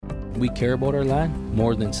We care about our land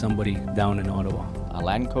more than somebody down in Ottawa. A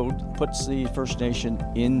land code puts the First Nation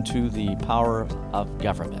into the power of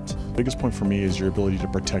government. The biggest point for me is your ability to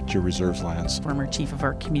protect your reserves lands. Former chief of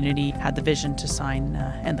our community had the vision to sign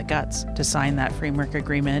and the guts to sign that framework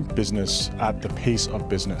agreement. Business at the pace of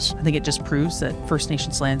business. I think it just proves that First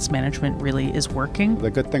Nations lands management really is working. The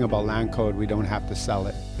good thing about land code, we don't have to sell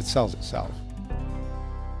it. It sells itself.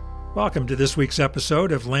 Welcome to this week's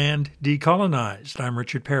episode of Land Decolonized. I'm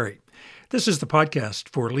Richard Perry. This is the podcast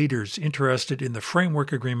for leaders interested in the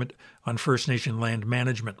Framework Agreement on First Nation Land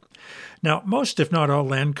Management. Now, most, if not all,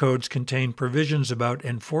 land codes contain provisions about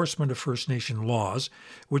enforcement of First Nation laws,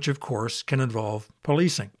 which of course can involve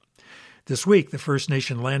policing. This week, the First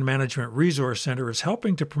Nation Land Management Resource Centre is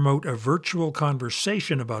helping to promote a virtual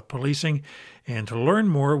conversation about policing, and to learn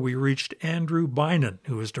more, we reached Andrew Bynon,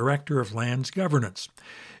 who is Director of Lands Governance.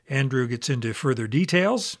 Andrew gets into further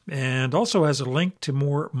details and also has a link to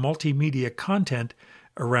more multimedia content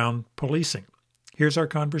around policing. Here's our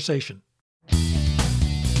conversation.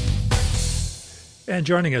 And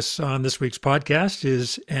joining us on this week's podcast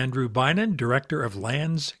is Andrew Bynon, Director of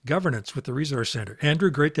Lands Governance with the Resource Centre.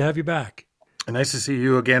 Andrew, great to have you back. Nice to see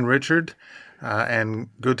you again, Richard, and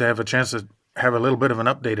good to have a chance to have a little bit of an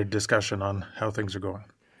updated discussion on how things are going.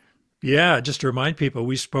 Yeah, just to remind people,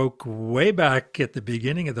 we spoke way back at the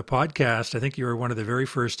beginning of the podcast. I think you were one of the very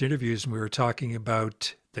first interviews, and we were talking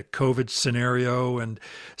about the COVID scenario and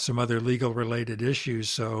some other legal related issues.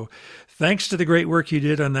 So thanks to the great work you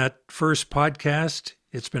did on that first podcast,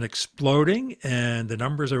 it's been exploding and the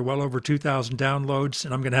numbers are well over 2,000 downloads,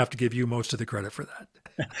 and I'm going to have to give you most of the credit for that.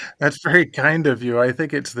 That's very kind of you. I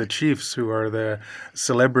think it's the chiefs who are the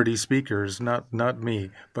celebrity speakers, not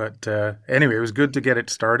me. But anyway, it was good to get it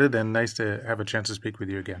started and nice to have a chance to speak with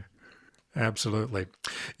you again. Absolutely.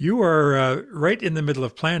 You are right in the middle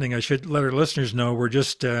of planning. I should let our listeners know we're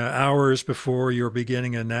just hours before you're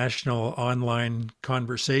beginning a national online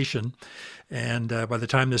conversation. And by the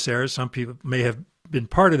time this airs, some people may have been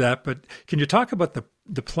part of that. But can you talk about the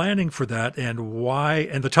planning for that and why,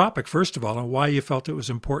 and the topic, first of all, and why you felt it was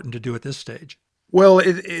important to do at this stage? Well,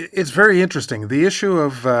 it's very interesting. The issue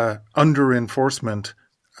of under-enforcement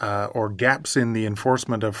or gaps in the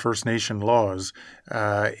enforcement of First Nation laws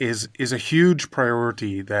is a huge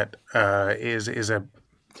priority that is a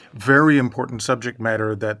very important subject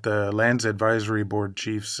matter that the Lands Advisory Board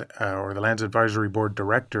chiefs or the Lands Advisory Board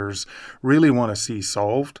directors really want to see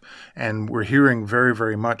solved. And we're hearing very,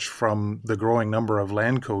 very much from the growing number of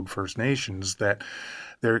Land Code First Nations that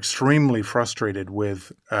they're extremely frustrated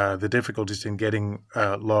with the difficulties in getting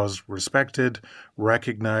laws respected,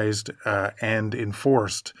 recognized, and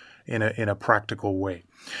enforced in a practical way.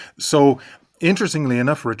 So, interestingly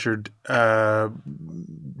enough, Richard,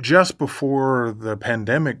 just before the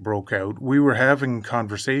pandemic broke out, we were having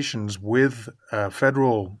conversations with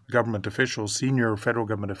federal government officials, senior federal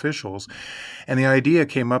government officials, and the idea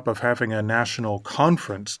came up of having a national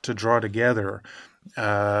conference to draw together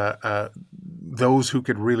those who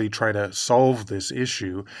could really try to solve this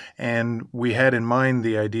issue. And we had in mind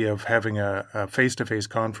the idea of having a face-to-face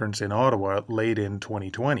conference in Ottawa late in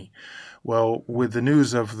 2020. Well, with the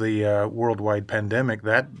news of the worldwide pandemic,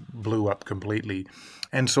 that blew up completely.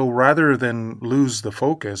 And so rather than lose the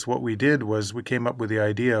focus, what we did was we came up with the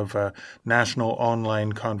idea of a national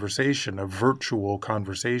online conversation, a virtual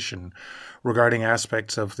conversation regarding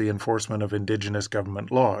aspects of the enforcement of Indigenous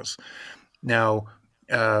government laws. Now,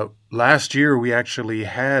 last year, we actually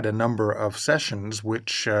had a number of sessions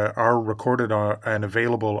which are recorded and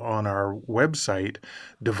available on our website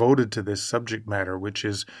devoted to this subject matter, which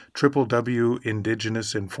is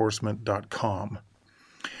www.indigenousenforcement.com.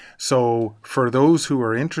 So for those who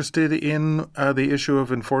are interested in the issue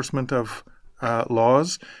of enforcement of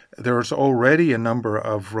laws, there's already a number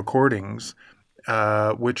of recordings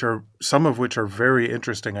some of which are very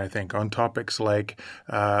interesting, I think, on topics like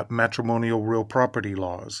matrimonial real property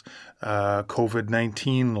laws,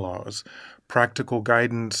 COVID-19 laws, practical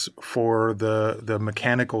guidance for the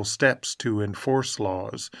mechanical steps to enforce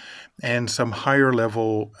laws, and some higher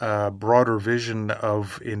level, broader vision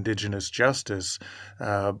of Indigenous justice,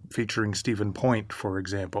 featuring Stephen Point, for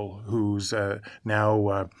example, who's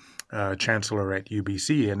now chancellor at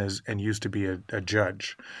UBC and used to be a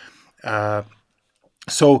judge.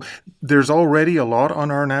 So there's already a lot on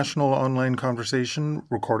our national online conversation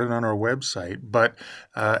recorded on our website, but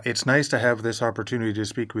it's nice to have this opportunity to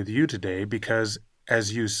speak with you today because,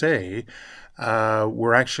 as you say,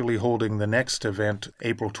 we're actually holding the next event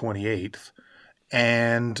April 28th,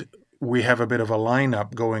 and we have a bit of a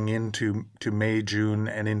lineup going into May, June,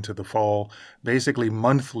 and into the fall. Basically,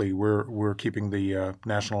 monthly, we're keeping the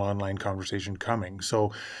National Online Conversation coming.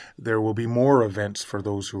 So there will be more events for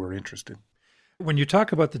those who are interested. When you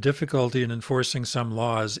talk about the difficulty in enforcing some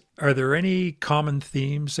laws, are there any common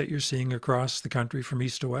themes that you're seeing across the country from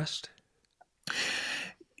east to west?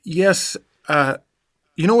 Yes.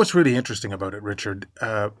 You know what's really interesting about it, Richard,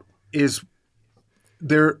 is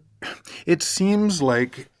there. It seems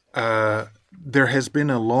like there has been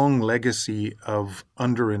a long legacy of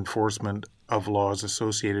under-enforcement of laws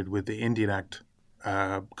associated with the Indian Act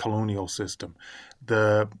colonial system.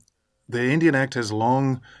 The Indian Act has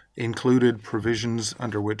long included provisions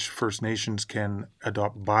under which First Nations can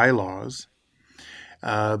adopt bylaws.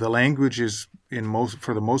 The language is,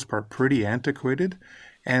 for the most part, pretty antiquated,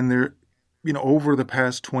 and there, over the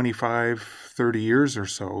past 25, 30 years or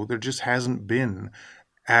so, there just hasn't been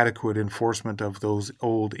adequate enforcement of those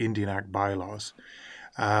old Indian Act bylaws.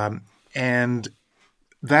 And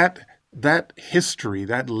that history,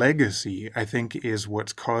 that legacy, I think, is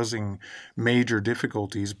what's causing major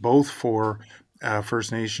difficulties, both for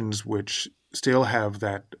First Nations, which still have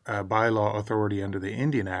that bylaw authority under the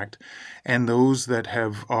Indian Act, and those that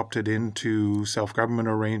have opted into self-government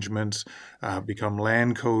arrangements, become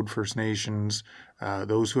land code First Nations,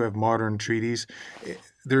 those who have modern treaties.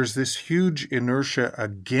 There's this huge inertia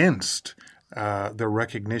against the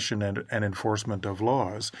recognition and enforcement of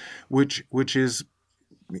laws, which is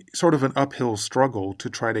sort of an uphill struggle to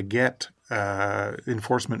try to get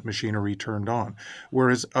enforcement machinery turned on,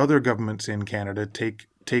 whereas other governments in Canada take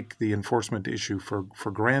the enforcement issue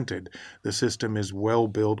for granted. The system is well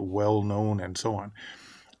built, well known, and so on.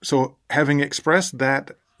 So, having expressed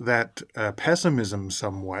that pessimism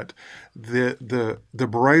somewhat, the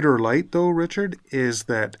brighter light, though, Richard, is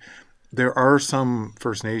that there are some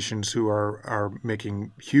First Nations who are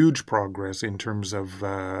making huge progress in terms of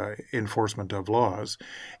enforcement of laws,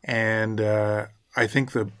 and I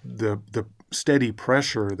think the steady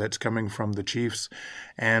pressure that's coming from the chiefs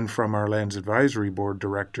and from our Lands Advisory Board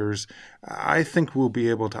directors, I think we'll be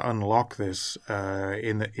able to unlock this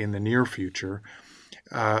in the near future.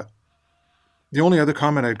 The only other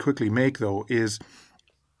comment I'd quickly make, though, is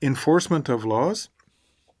enforcement of laws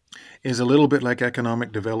is a little bit like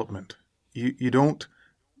economic development. You don't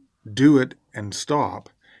do it and stop.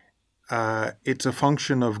 It's a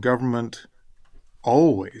function of government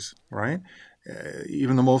always, right?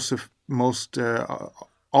 Even the most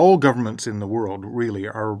all governments in the world really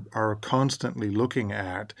are constantly looking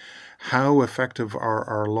at how effective are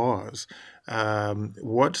our laws.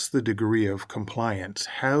 What's the degree of compliance?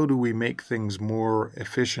 How do we make things more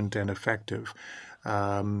efficient and effective?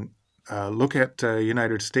 Look at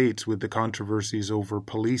United States with the controversies over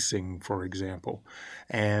policing, for example,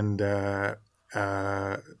 and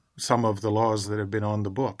some of the laws that have been on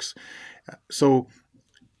the books. So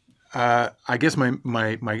I guess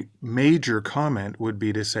my major comment would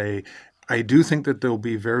be to say, I do think that there'll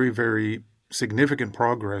be very, very significant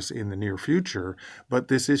progress in the near future, but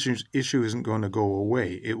this issue isn't going to go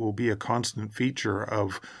away. It will be a constant feature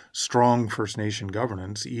of strong First Nation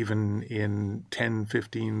governance, even in 10,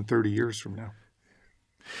 15, 30 years from now.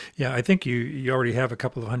 Yeah, I think you already have a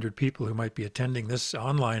couple of hundred people who might be attending this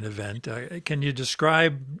online event. Can you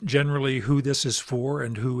describe generally who this is for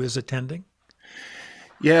and who is attending?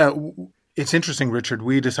 Yeah, it's interesting, Richard.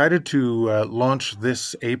 We decided to launch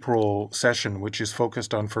this April session, which is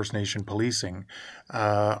focused on First Nation policing,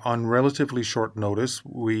 on relatively short notice.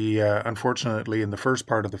 We, unfortunately, in the first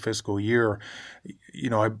part of the fiscal year,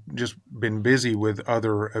 I've just been busy with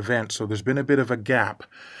other events, so there's been a bit of a gap.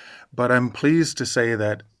 But I'm pleased to say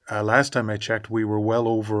that last time I checked, we were well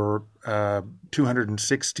over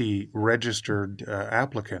 260 registered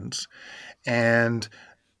applicants, and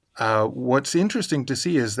what's interesting to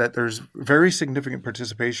see is that there's very significant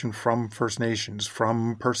participation from First Nations,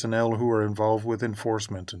 from personnel who are involved with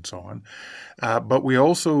enforcement and so on. But we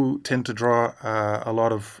also tend to draw a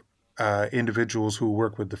lot of individuals who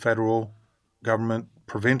work with the federal government,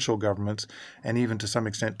 provincial governments, and even to some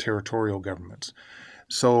extent territorial governments.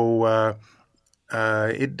 So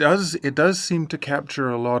it does seem to capture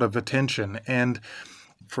a lot of attention. And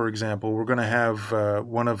for example, we're going to have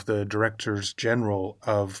one of the Directors General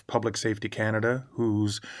of Public Safety Canada,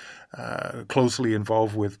 who's closely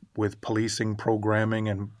involved with policing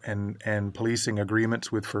programming and policing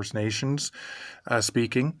agreements with First Nations,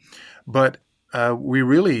 speaking. But we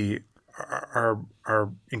really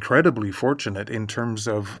are incredibly fortunate in terms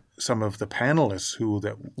of some of the panelists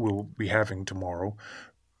that we'll be having tomorrow.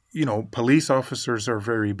 Police officers are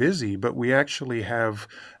very busy, but we actually have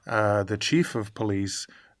the chief of police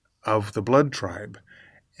of the Blood Tribe.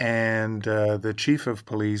 and the chief of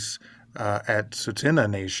police at Tsuut'ina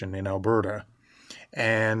Nation in Alberta,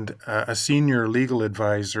 and a senior legal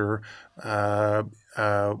advisor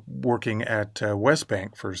working at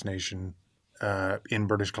Westbank First Nation in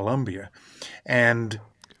British Columbia. And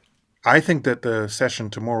I think that the session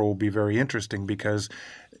tomorrow will be very interesting because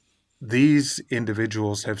these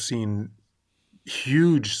individuals have seen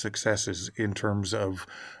huge successes in terms of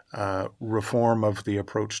reform of the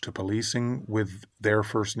approach to policing with their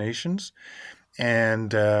First Nations. And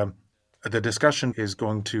the discussion is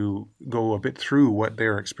going to go a bit through what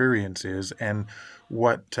their experience is and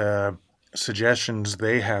what suggestions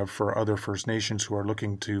they have for other First Nations who are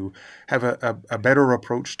looking to have a better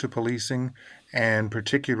approach to policing, and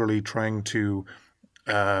particularly trying to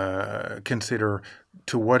consider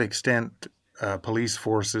to what extent police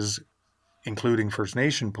forces, including First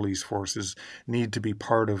Nation police forces, need to be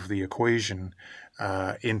part of the equation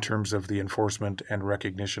in terms of the enforcement and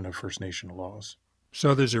recognition of First Nation laws.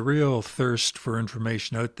 So there's a real thirst for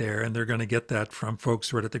information out there, and they're going to get that from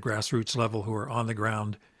folks right at the grassroots level who are on the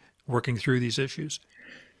ground working through these issues.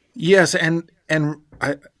 Yes, and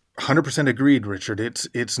I 100% agreed, Richard.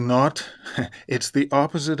 It's not, it's the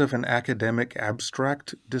opposite of an academic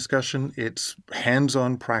abstract discussion. It's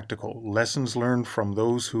hands-on practical, lessons learned from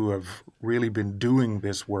those who have really been doing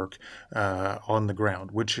this work on the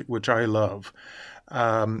ground, which I love.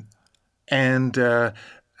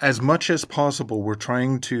 As much as possible, we're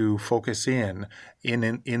trying to focus in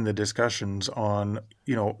the discussions on,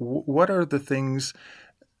 what are the things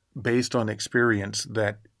based on experience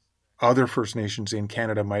that other First Nations in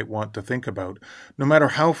Canada might want to think about, no matter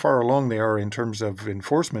how far along they are in terms of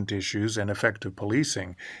enforcement issues and effective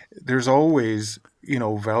policing. There's always,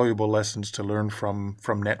 valuable lessons to learn from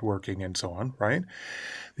networking and so on, right?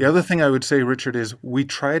 The other thing I would say, Richard, is we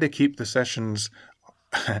try to keep the sessions,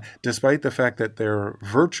 despite the fact that they're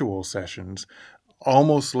virtual sessions,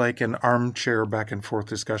 almost like an armchair back and forth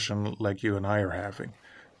discussion like you and I are having.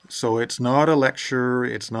 So it's not a lecture,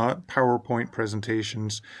 it's not PowerPoint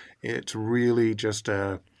presentations, it's really just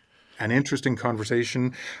an interesting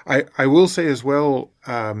conversation. I will say as well,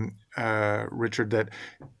 Richard, that,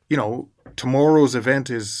 tomorrow's event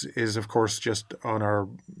is of course just on our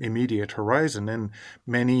immediate horizon, and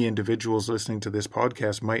many individuals listening to this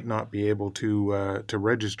podcast might not be able to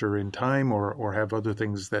register in time or have other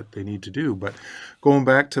things that they need to do. But going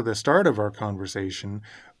back to the start of our conversation,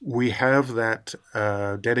 we have that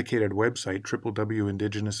dedicated website,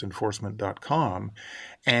 www.indigenousenforcement.com,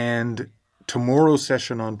 and tomorrow's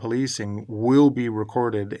session on policing will be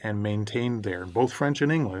recorded and maintained there, both French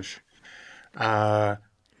and English.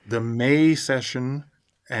 The May session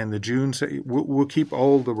and the June session, we'll keep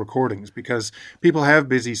all the recordings because people have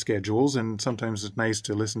busy schedules, and sometimes it's nice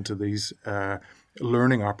to listen to these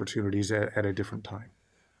learning opportunities at a different time.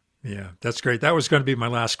 Yeah, that's great. That was going to be my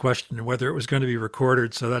last question, whether it was going to be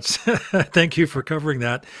recorded. So that's thank you for covering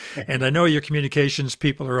that. And I know your communications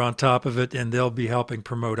people are on top of it, and they'll be helping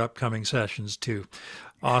promote upcoming sessions too.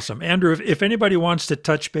 Awesome. Andrew, if anybody wants to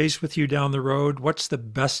touch base with you down the road, what's the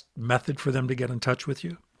best method for them to get in touch with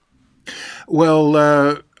you?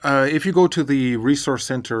 Well, if you go to the Resource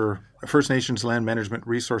Center, First Nations Land Management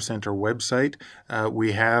Resource Center website,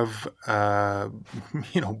 we have,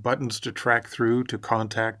 buttons to track through to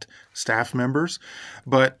contact staff members.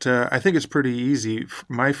 But I think it's pretty easy.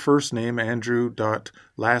 My first name, Andrew,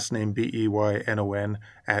 last name, BEYNON,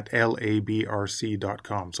 at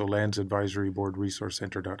labrc.com. So Lands Advisory Board Resource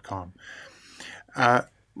Center.com.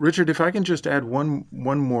 Richard, if I can just add one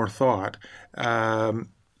more thought.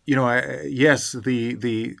 Yes,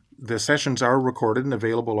 the sessions are recorded and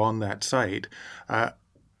available on that site.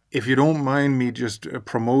 If you don't mind me just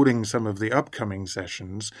promoting some of the upcoming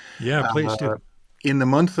sessions. Yeah, please do. In the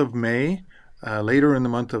month of May, later in the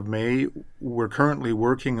month of May, we're currently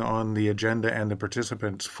working on the agenda and the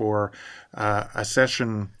participants for a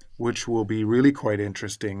session which will be really quite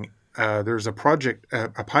interesting. There's a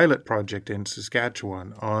pilot project in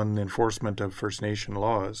Saskatchewan on enforcement of First Nation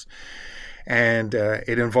laws. And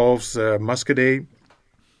it involves Muscoda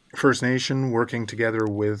First Nation working together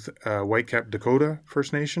with Whitecap Dakota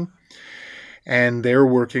First Nation. And they're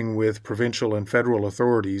working with provincial and federal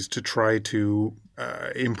authorities to try to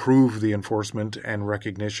improve the enforcement and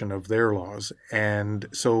recognition of their laws. And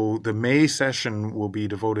so the May session will be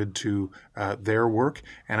devoted to their work.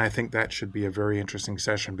 And I think that should be a very interesting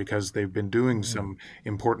session because they've been doing some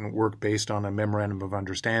important work based on a memorandum of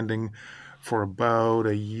understanding for about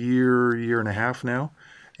a year and a half now.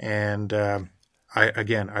 And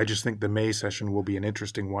I just think the May session will be an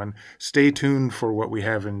interesting one. Stay tuned for what we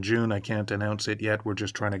have in June. I can't announce it yet. We're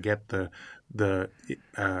just trying to get the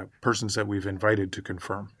persons that we've invited to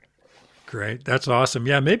confirm. Great. That's awesome.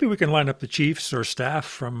 Yeah, maybe we can line up the chiefs or staff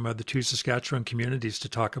from the 2 Saskatchewan communities to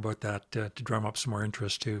talk about that, to drum up some more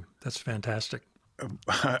interest too. That's fantastic.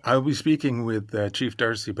 I'll be speaking with Chief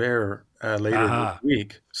Darcy Bear later this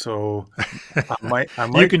week, so I might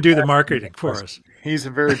you can do the marketing for us. He's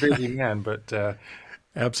a very busy man, but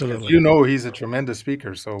absolutely, you know, he's a tremendous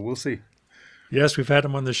speaker, so we'll see. Yes, we've had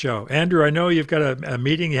him on the show. Andrew, I know you've got a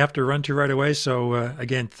meeting you have to run to right away, so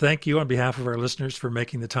again, thank you on behalf of our listeners for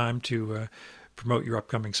making the time to promote your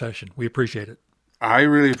upcoming session. We appreciate it. I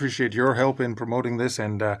really appreciate your help in promoting this,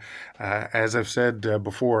 and as I've said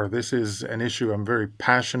before, this is an issue I'm very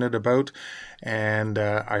passionate about, and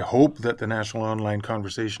I hope that the National Online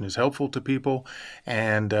Conversation is helpful to people,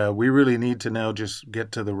 and we really need to now just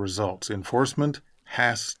get to the results. Enforcement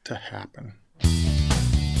has to happen.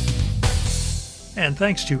 And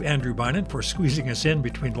thanks to Andrew Bynon for squeezing us in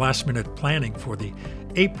between last-minute planning for the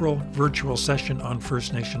April virtual session on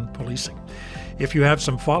First Nation policing. If you have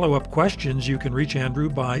some follow-up questions, you can reach Andrew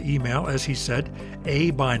by email, as he said,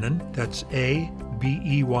 abynon, that's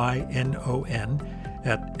ABEYNON,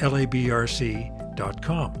 at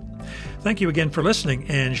labrc.com. Thank you again for listening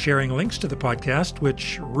and sharing links to the podcast,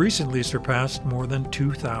 which recently surpassed more than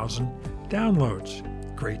 2,000 downloads.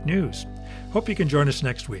 Great news. Hope you can join us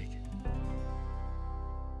next week.